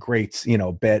a great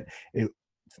bit. It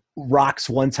rocks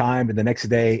one time, and the next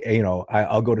day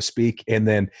I'll go to speak, and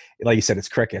then like you said, it's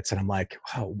crickets, and I'm like,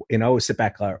 wow. And I always sit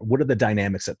back, what are the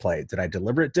dynamics at play? Did I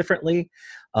deliver it differently?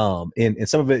 And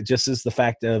some of it just is the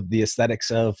fact of the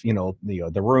aesthetics of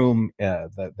the room,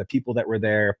 the people that were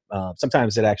there.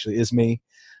 Sometimes it actually is me.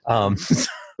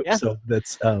 Yeah. So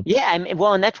that's yeah.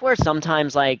 And that's where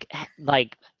sometimes like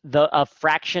a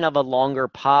fraction of a longer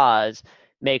pause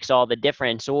makes all the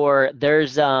difference. Or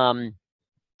there's in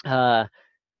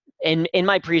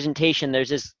my presentation, there's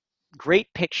this great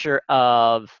picture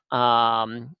of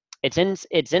it's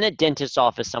in a dentist's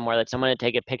office somewhere that someone had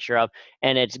taken a picture of,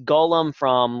 and it's Gollum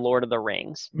from Lord of the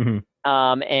Rings. Mm-hmm.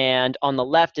 And on the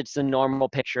left, it's the normal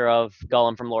picture of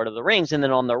Gollum from Lord of the Rings, and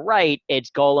then on the right,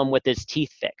 it's Gollum with his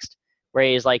teeth fixed, where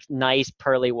he has like nice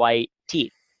pearly white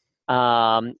teeth.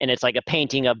 And it's like a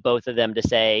painting of both of them to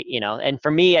say, and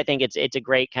for me, I think it's a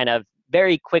great kind of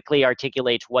very quickly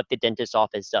articulates what the dentist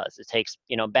office does. It takes,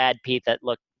 bad teeth that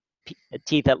look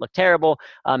terrible,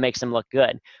 makes them look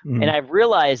good. Mm-hmm. And I've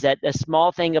realized that a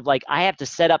small thing of like, I have to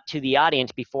set up to the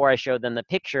audience before I show them the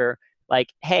picture, like,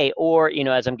 hey, or,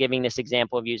 as I'm giving this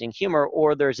example of using humor,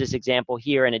 or there's this example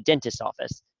here in a dentist's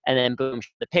office, and then boom,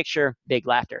 the picture, big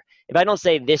laughter. If I don't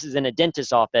say this is in a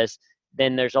dentist's office,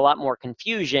 then there's a lot more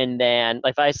confusion than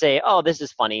if I say, oh, this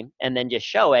is funny, and then just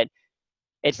show it.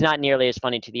 It's not nearly as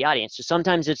funny to the audience. So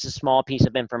sometimes it's a small piece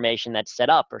of information that's set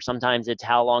up, or sometimes it's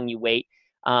how long you wait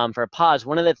for a pause.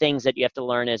 One of the things that you have to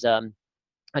learn as a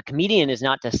comedian is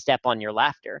not to step on your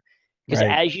laughter. Because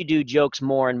as you do jokes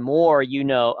more and more,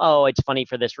 oh, it's funny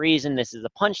for this reason, this is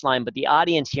a punchline, but the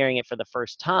audience hearing it for the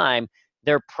first time,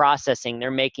 they're processing,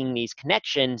 they're making these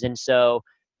connections. And so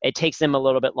it takes them a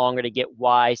little bit longer to get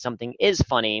why something is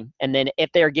funny. And then if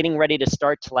they're getting ready to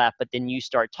start to laugh, but then you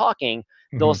start talking,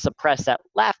 they'll suppress that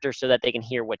laughter so that they can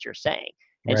hear what you're saying.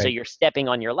 And so you're stepping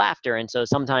on your laughter. And so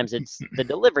sometimes it's the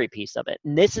delivery piece of it.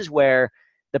 And this is where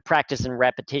the practice and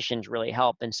repetitions really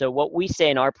help. And so what we say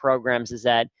in our programs is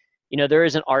that, there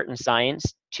is an art and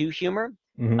science to humor.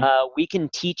 We can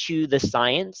teach you the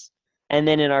science. And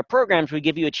then in our programs, we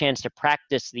give you a chance to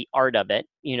practice the art of it,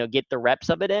 get the reps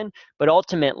of it in. But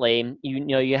ultimately,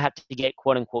 you have to get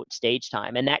quote unquote stage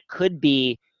time. And that could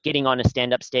be getting on a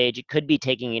stand-up stage. It could be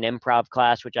taking an improv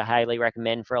class, which I highly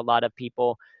recommend for a lot of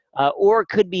people. Or it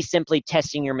could be simply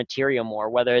testing your material more,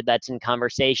 whether that's in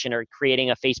conversation or creating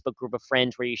a Facebook group of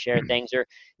friends where you share things. Or,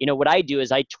 what I do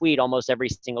is I tweet almost every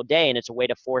single day, and it's a way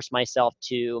to force myself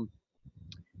to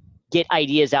get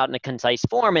ideas out in a concise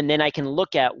form. And then I can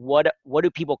look at what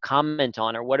do people comment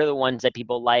on, or what are the ones that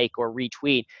people like or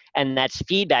retweet. And that's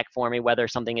feedback for me, whether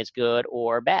something is good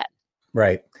or bad.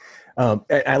 Right.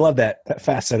 I love that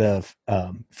facet of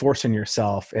forcing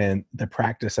yourself and the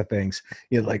practice of things.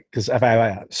 Because if I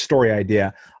have a story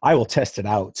idea, I will test it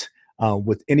out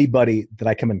with anybody that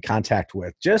I come in contact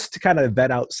with, just to kind of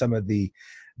vet out some of the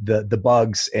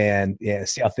bugs and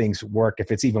see how things work.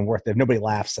 If it's even worth it. If nobody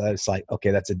laughs, it's like,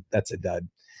 okay, that's a dud.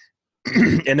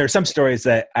 And there's some stories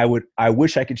that I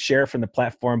wish I could share from the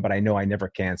platform, but I know I never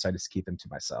can, so I just keep them to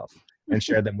myself and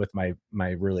share them with my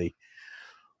really,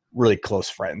 really close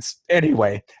friends.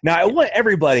 Anyway, now I want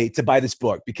everybody to buy this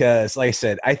book because, like I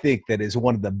said, I think that is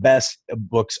one of the best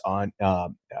books on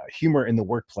humor in the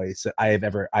workplace that I've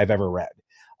ever read.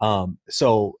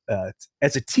 So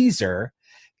as a teaser,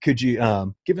 could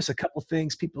you give us a couple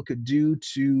things people could do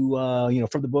to,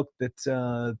 from the book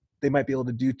that they might be able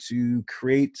to do to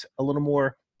create a little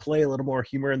more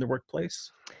humor in the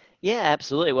workplace? Yeah,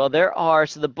 absolutely. Well,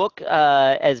 so the book,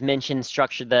 as mentioned,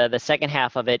 structured, the second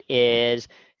half of it is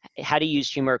how to use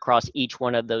humor across each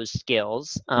one of those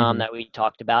skills that we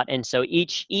talked about. And so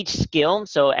each skill,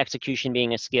 so execution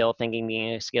being a skill, thinking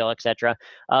being a skill, etc.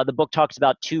 The book talks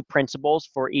about 2 principles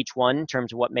for each one in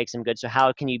terms of what makes them good. So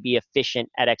how can you be efficient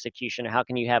at execution, or how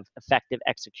can you have effective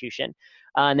execution?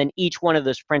 And then each one of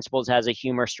those principles has a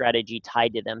humor strategy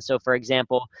tied to them. So for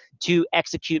example, to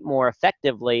execute more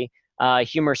effectively,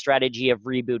 humor strategy of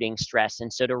rebooting stress.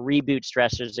 And so to reboot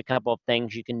stress, there's a couple of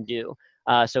things you can do.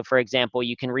 So for example,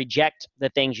 you can reject the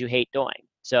things you hate doing.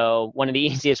 So one of the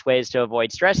easiest ways to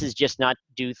avoid stress is just not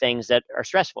do things that are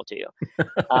stressful to you.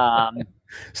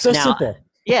 Simple.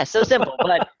 Yeah, so simple.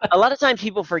 But a lot of times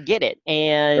people forget it.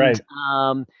 And,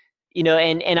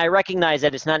 and I recognize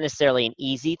that it's not necessarily an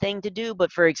easy thing to do.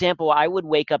 But for example, I would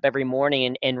wake up every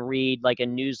morning and read like a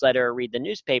newsletter, or read the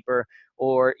newspaper,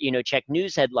 or, check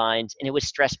news headlines, and it would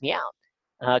stress me out.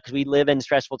 Because we live in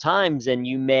stressful times, and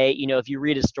you may, if you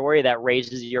read a story that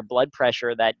raises your blood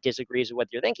pressure, that disagrees with what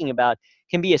you're thinking about,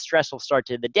 can be a stressful start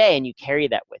to the day, and you carry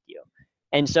that with you.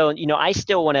 And so, I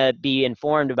still want to be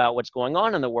informed about what's going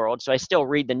on in the world. So I still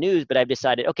read the news, but I've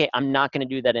decided, okay, I'm not going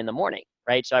to do that in the morning,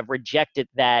 right? So I've rejected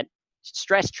that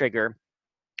stress trigger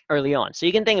early on. So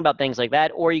you can think about things like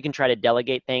that, or you can try to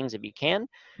delegate things if you can.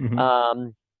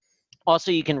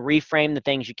 Also, you can reframe the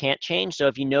things you can't change. So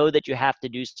if you know that you have to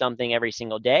do something every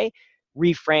single day,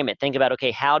 reframe it. Think about,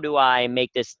 okay, how do I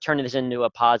turn this into a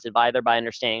positive, either by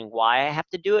understanding why I have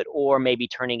to do it, or maybe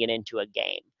turning it into a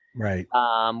game. Right.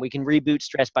 We can reboot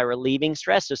stress by relieving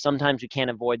stress. So sometimes we can't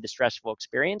avoid the stressful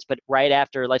experience, but right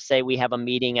after, let's say we have a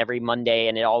meeting every Monday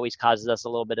and it always causes us a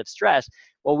little bit of stress.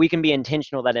 Well, we can be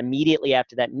intentional that immediately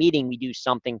after that meeting, we do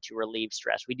something to relieve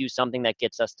stress. We do something that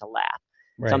gets us to laugh.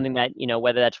 Right. Something that,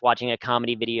 whether that's watching a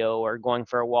comedy video or going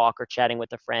for a walk or chatting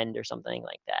with a friend or something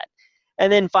like that.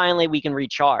 And then finally, we can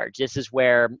recharge. This is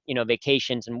where,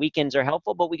 vacations and weekends are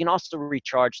helpful, but we can also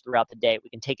recharge throughout the day. We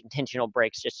can take intentional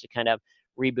breaks just to kind of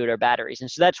reboot our batteries. And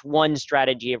so that's one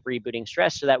strategy of rebooting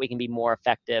stress so that we can be more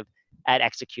effective at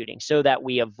executing, so that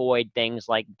we avoid things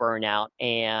like burnout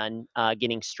and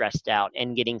getting stressed out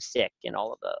and getting sick and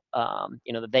all of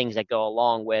the, the things that go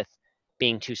along with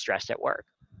being too stressed at work.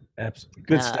 Absolutely.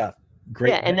 Good stuff.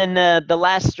 Great. Yeah, and then the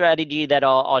last strategy that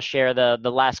I'll share, the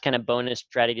last kind of bonus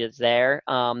strategy that's there,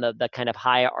 the kind of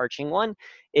high arching one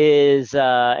is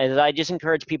I just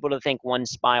encourage people to think 1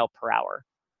 smile per hour.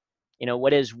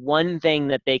 What is one thing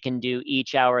that they can do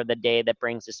each hour of the day that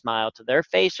brings a smile to their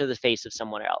face or the face of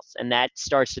someone else? And that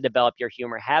starts to develop your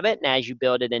humor habit. And as you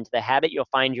build it into the habit, you'll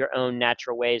find your own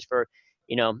natural ways for,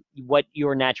 what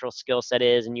your natural skill set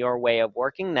is and your way of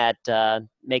working that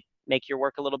make your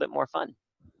work a little bit more fun.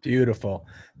 Beautiful.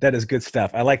 That is good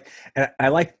stuff. I like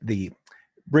the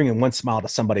bringing 1 smile to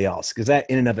somebody else, because that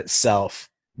in and of itself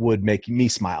would make me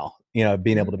smile,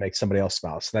 being able to make somebody else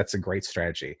smile. So that's a great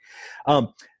strategy.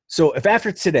 So if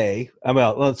after today,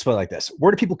 well, let's put it like this: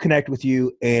 where do people connect with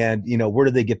you, and where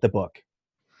do they get the book?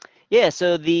 Yeah,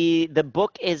 so the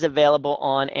book is available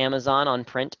on Amazon on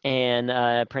print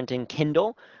and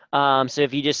Kindle. So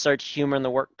if you just search "Humor in the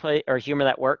Workplace" or "Humor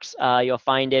That Works," you'll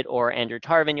find it, or Andrew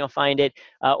Tarvin, you'll find it,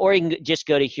 or you can just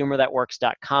go to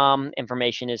humorthatworks.com.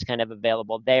 Information is kind of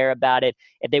available there about it.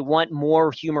 If they want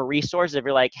more humor resources, if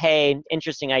you're like, hey,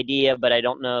 interesting idea, but I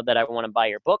don't know that I want to buy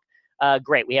your book,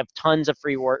 great. We have tons of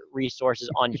free resources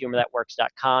on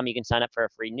humorthatworks.com. You can sign up for a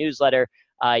free newsletter.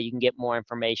 You can get more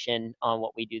information on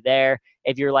what we do there.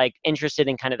 If you're interested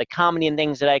in kind of the comedy and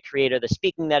things that I create or the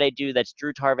speaking that I do, that's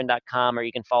drewtarvin.com, or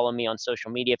you can follow me on social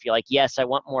media. If you're like, yes, I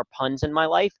want more puns in my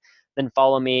life, then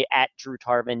follow me at Drew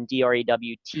Tarvin,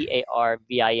 DREWTARVIN,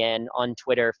 on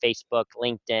Twitter, Facebook,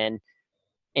 LinkedIn,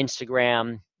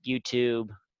 Instagram, YouTube.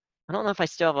 I don't know if I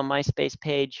still have a MySpace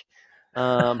page.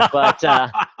 But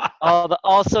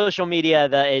all social media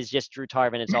that is just Drew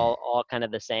Tarvin. It's all kind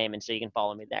of the same, and so you can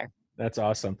follow me there. That's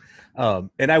awesome.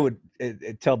 And I would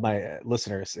tell my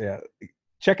listeners,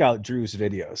 check out Drew's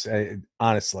videos.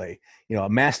 Honestly, a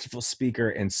masterful speaker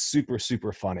and super,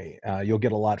 super funny. You'll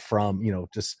get a lot from,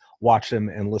 just watch him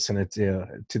and listen to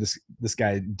this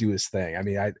guy do his thing. I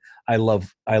mean, I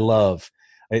love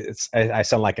I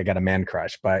sound like I got a man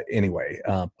crush, but anyway,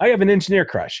 I have an engineer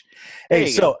crush. Hey,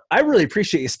 so I really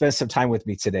appreciate you spending some time with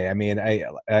me today. I mean, I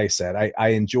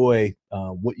enjoy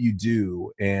what you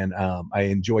do, and I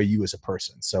enjoy you as a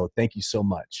person. So thank you so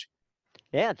much.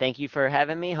 Yeah, thank you for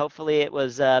having me. Hopefully it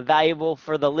was valuable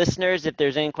for the listeners. If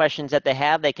there's any questions that they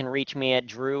have, they can reach me at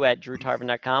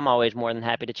drewtarvin.com. Always more than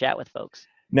happy to chat with folks.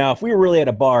 Now, if we were really at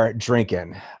a bar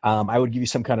drinking, I would give you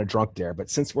some kind of drunk dare. But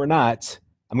since we're not,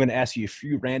 I'm going to ask you a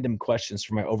few random questions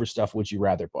for my Overstuff Would You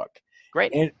Rather book.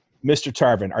 Great. And Mr.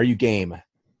 Tarvin, are you game?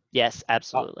 Yes,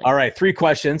 absolutely. All right, 3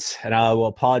 questions, and I will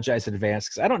apologize in advance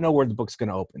because I don't know where the book's going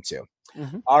to open to.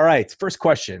 Mm-hmm. All right, first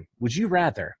question. Would you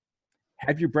rather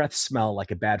have your breath smell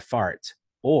like a bad fart,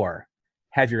 or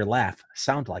have your laugh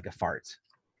sound like a fart?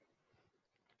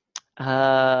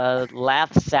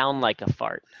 Laugh sound like a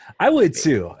fart. I would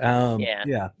too.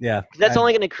 Yeah. Yeah. That's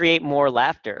only going to create more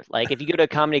laughter. Like if you go to a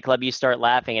comedy club, you start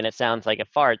laughing and it sounds like a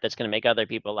fart, that's going to make other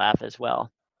people laugh as well.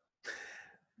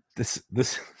 This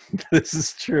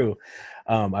is true.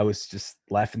 I was just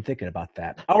laughing thinking about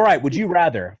that. All right. Would you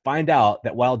rather find out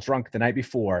that while drunk the night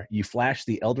before, you flashed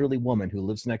the elderly woman who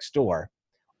lives next door,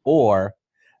 or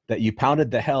that you pounded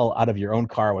the hell out of your own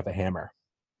car with a hammer?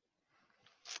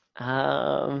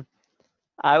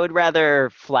 I would rather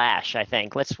flash, I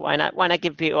think. Why not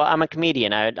give people, I'm a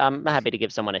comedian. I'm happy to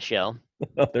give someone a show.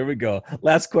 Oh, there we go.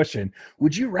 Last question.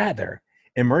 Would you rather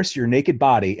immerse your naked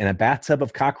body in a bathtub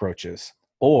of cockroaches,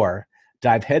 or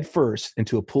dive headfirst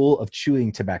into a pool of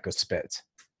chewing tobacco spit?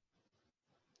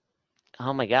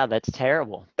 Oh my God, that's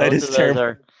terrible. That is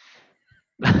terrible.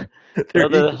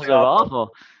 Those are awful.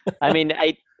 I mean,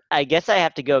 I guess I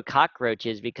have to go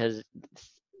cockroaches because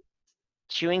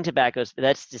chewing tobacco,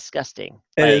 that's disgusting.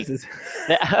 I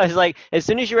was like, as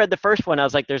soon as you read the first one, I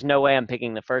was like, there's no way I'm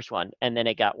picking the first one. And then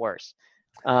it got worse.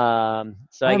 So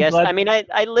I guess, I mean,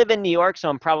 I live in New York, so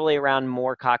I'm probably around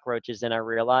more cockroaches than I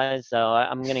realize. So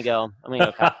I'm going to go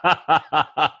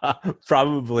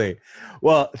Probably.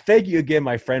 Well, thank you again,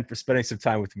 my friend, for spending some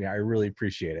time with me. I really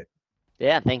appreciate it.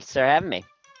 Yeah, thanks for having me.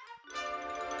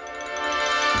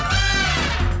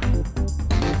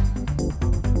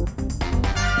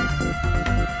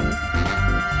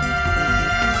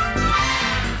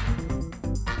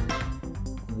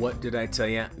 What did I tell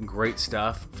you? Great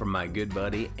stuff from my good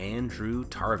buddy Andrew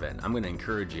Tarvin. I'm going to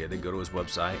encourage you to go to his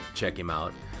website, check him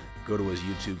out, go to his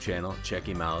YouTube channel, check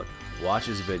him out, watch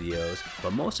his videos,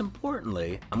 but most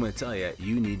importantly, I'm going to tell you,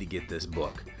 you need to get this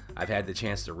book. I've had the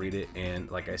chance to read it,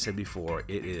 and like I said before,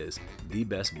 it is the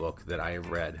best book that I have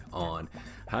read on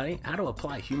how to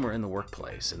apply humor in the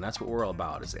workplace, and that's what we're all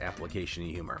about, is the application of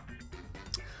humor.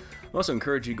 I also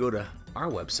encourage you to go to our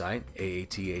website,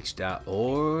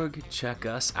 aath.org, check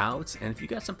us out, and if you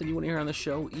got something you want to hear on the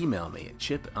show, email me at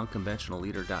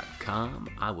chip@unconventionalleader.com.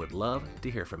 I would love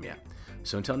to hear from you.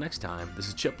 So until next time, this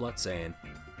is Chip Lutz saying,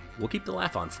 we'll keep the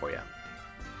laugh on for you.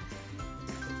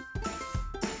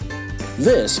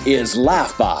 This is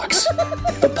Laughbox,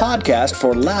 the podcast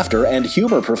for laughter and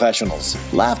humor professionals.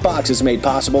 Laughbox is made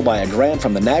possible by a grant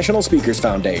from the National Speakers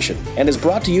Foundation and is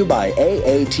brought to you by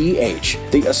AATH,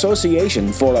 the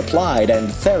Association for Applied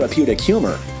and Therapeutic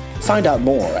Humor. Find out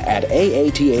more at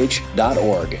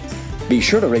aath.org. Be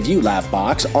sure to review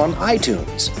Laughbox on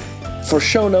iTunes. For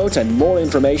show notes and more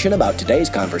information about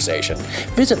today's conversation,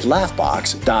 visit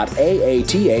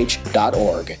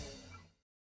laughbox.aath.org.